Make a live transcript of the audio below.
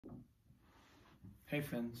Hey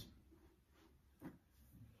friends,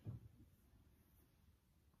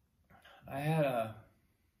 I had a,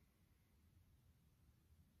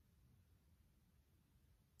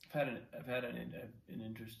 I've had an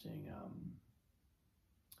interesting,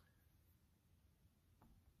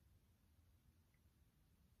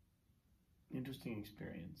 interesting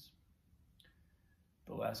experience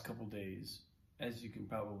the last couple days. As you can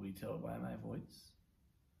probably tell by my voice,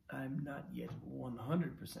 I'm not yet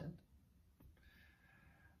 100%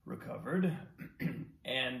 recovered,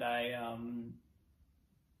 and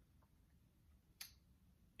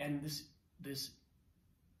and this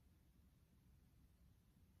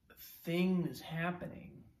thing is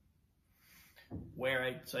happening where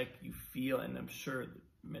it's like you feel, and I'm sure that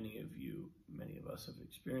many of us have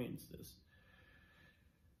experienced this,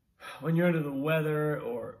 when you're under the weather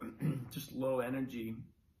or just low energy,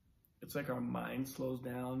 it's like our mind slows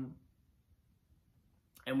down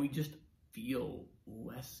and we just feel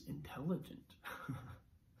less intelligent.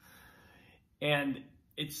 And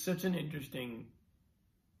it's such an interesting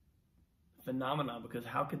phenomenon, because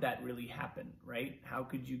how could that really happen, right? How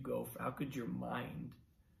could your mind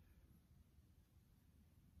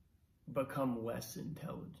become less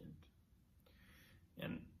intelligent?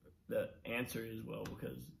 And the answer is, well,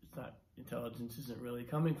 because intelligence isn't really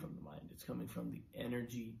coming from the mind. It's coming from the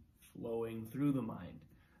energy flowing through the mind.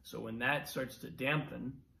 So when that starts to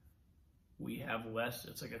dampen, we have less.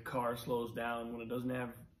 It's like a car slows down when it doesn't have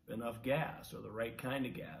enough gas or the right kind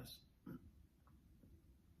of gas.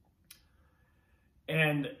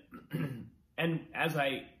 And as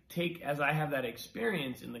I have that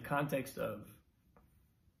experience in the context of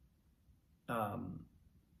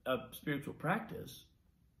spiritual practice,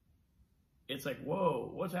 it's like, whoa,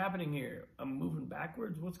 what's happening here? I'm moving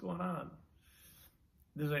backwards. What's going on?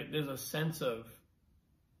 There's a sense of,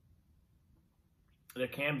 there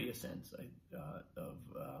can be a sense of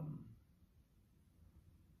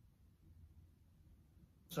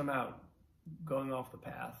somehow going off the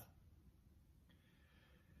path.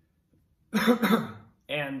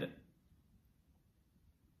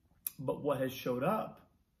 But what has showed up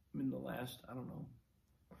in the last, I don't know,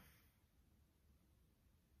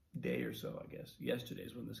 day or so, I guess,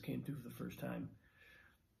 yesterday's when this came through for the first time,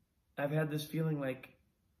 I've had this feeling like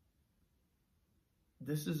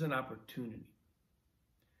this is an opportunity.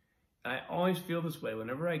 I always feel this way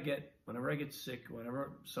whenever I get sick,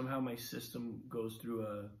 whenever somehow my system goes through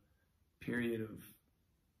a period of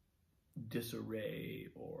disarray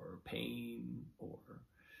or pain or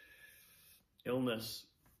illness,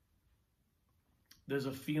 there's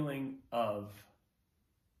a feeling of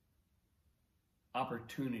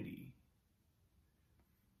opportunity,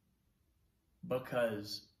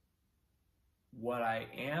 because what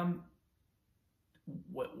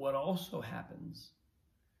also happens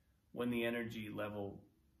when the energy level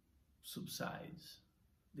subsides,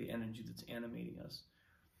 the energy that's animating us,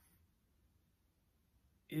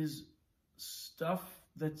 is stuff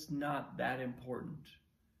that's not that important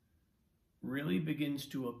really begins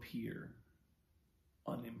to appear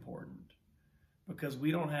unimportant, because we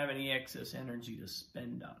don't have any excess energy to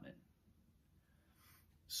spend on it.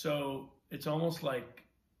 So it's almost like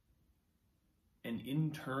an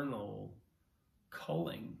internal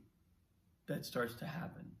culling that starts to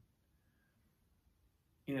happen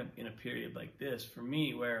in a period like this for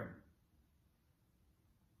me, where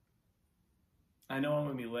I know I'm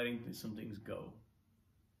going to be letting some things go.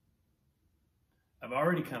 I've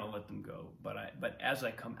already kind of let them go, but as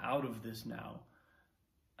I come out of this now,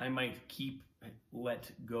 I might let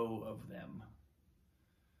go of them.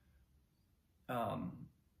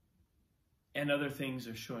 And other things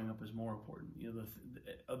are showing up as more important.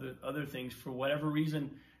 The other things, for whatever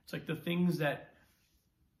reason, it's like the things that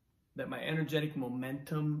my energetic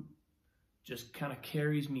momentum just kind of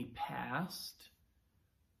carries me past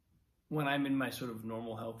when I'm in my sort of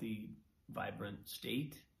normal, healthy, vibrant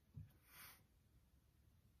state.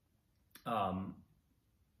 I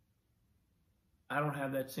don't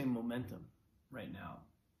have that same momentum right now.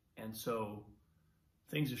 And so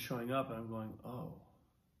things are showing up and I'm going, oh,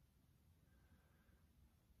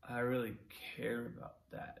 I really care about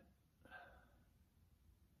that.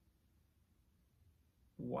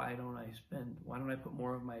 Why don't I put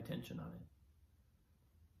more of my attention on it?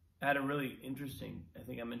 I had a really interesting, I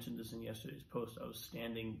think I mentioned this in yesterday's post. I was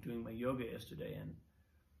standing doing my yoga yesterday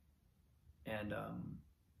and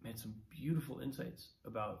had some beautiful insights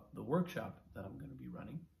about the workshop that I'm going to be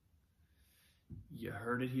running. You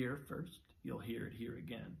heard it here first. You'll hear it here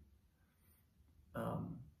again.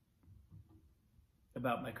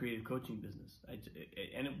 About my creative coaching business.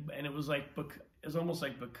 It was like, it's almost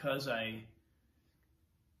like because I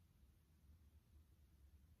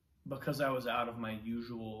because I was out of my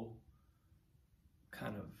usual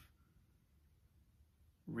kind of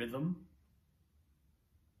rhythm,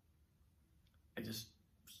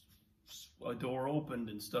 a door opened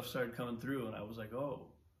and stuff started coming through, and I was like, oh,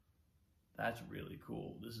 that's really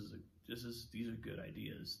cool. These are good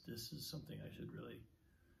ideas. This is something I should really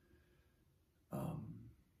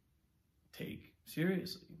take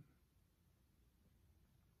seriously.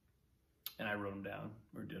 And I wrote them down,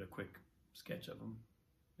 or did a quick sketch of them.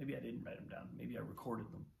 Maybe I didn't write them down. Maybe I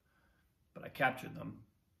recorded them, but I captured them.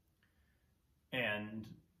 And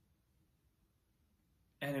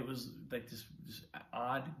it was like this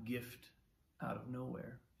odd gift out of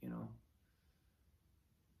nowhere, you know,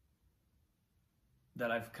 that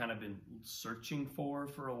I've kind of been searching for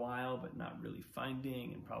a while, but not really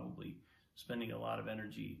finding, and probably spending a lot of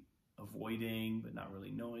energy avoiding, but not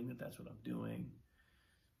really knowing that that's what I'm doing.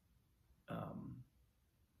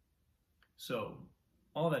 So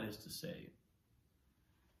all that is to say,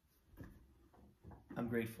 I'm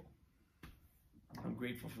grateful. I'm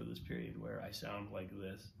grateful for this period where I sound like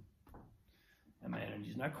this, and my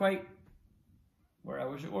energy's not quite where I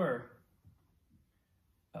wish it were.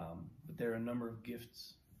 But there are a number of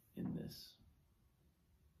gifts in this.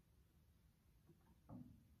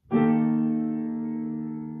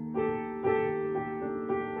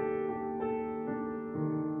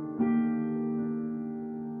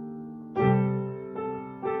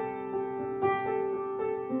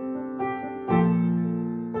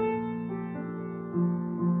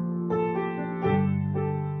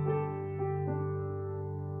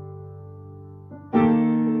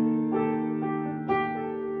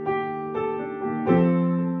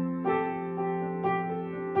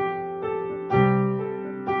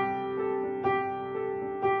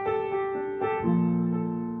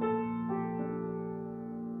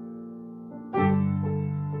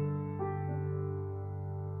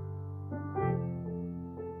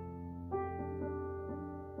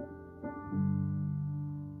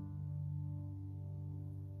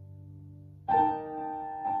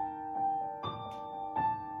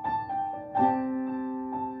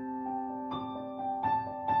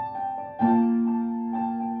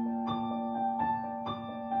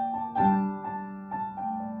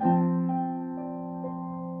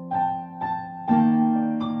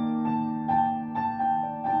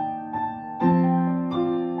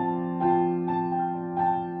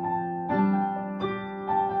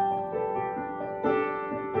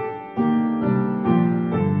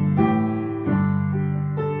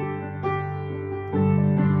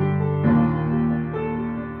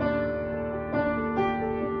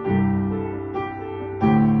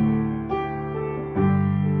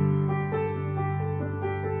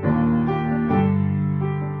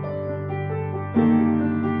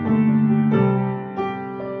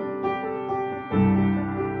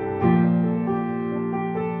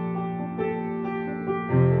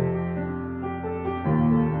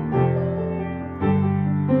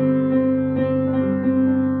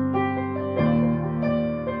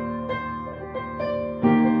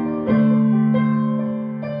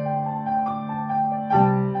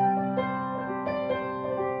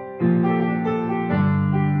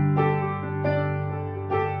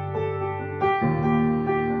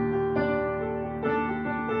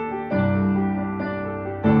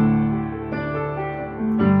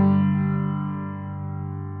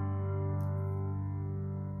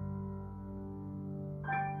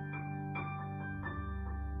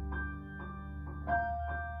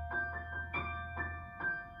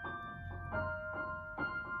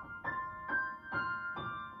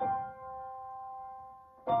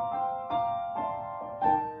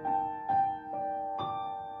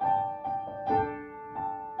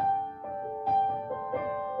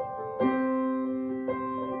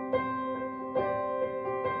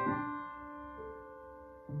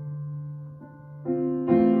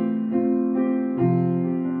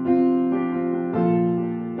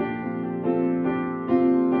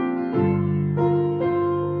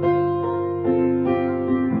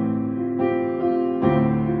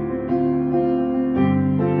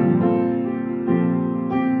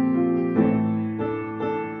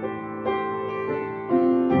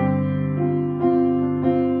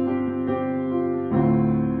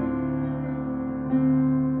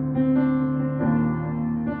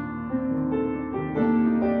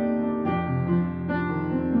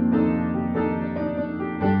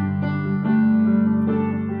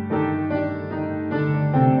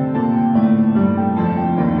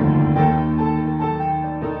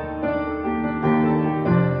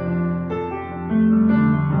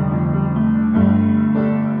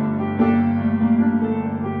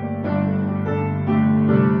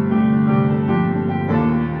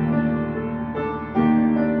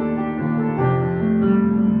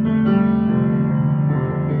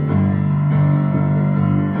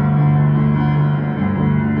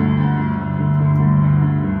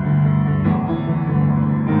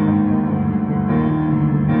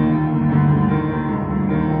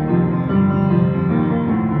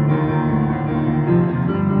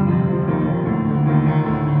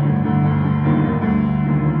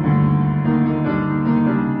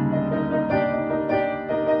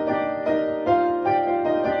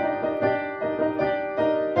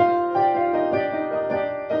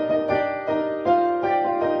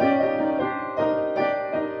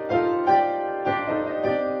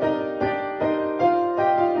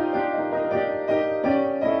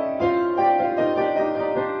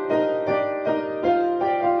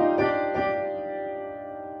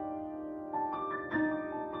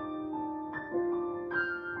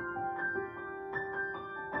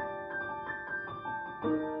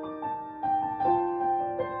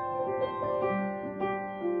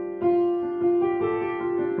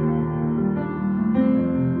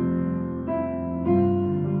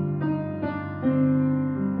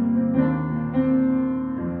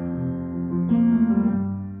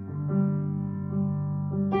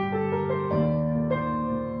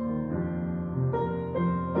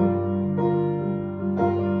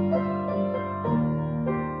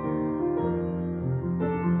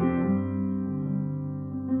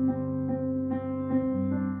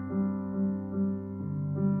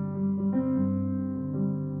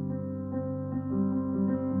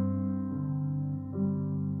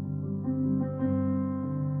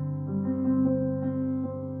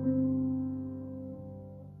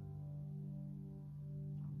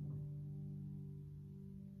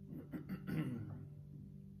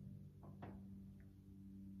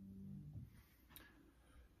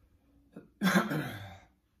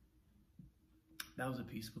 That was a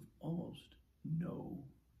piece with almost no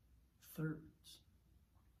thirds.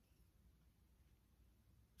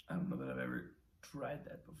 I don't know that I've ever tried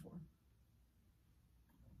that before.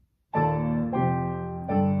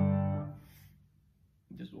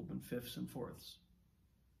 Just open fifths and fourths.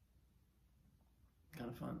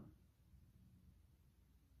 Kind of fun.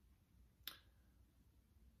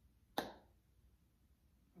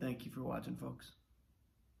 Thank you for watching, folks.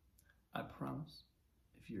 I promise,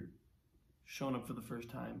 if you're showing up for the first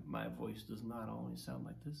time, my voice does not always sound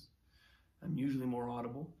like this. I'm usually more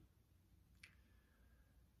audible.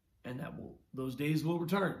 And those days will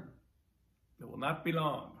return. It will not be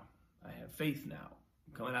long. I have faith now.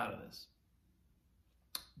 I'm coming out of this.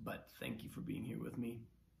 But thank you for being here with me.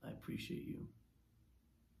 I appreciate you.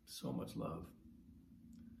 So much love.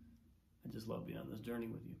 I just love being on this journey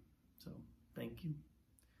with you. So thank you.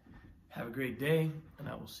 Have a great day, and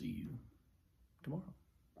I will see you tomorrow.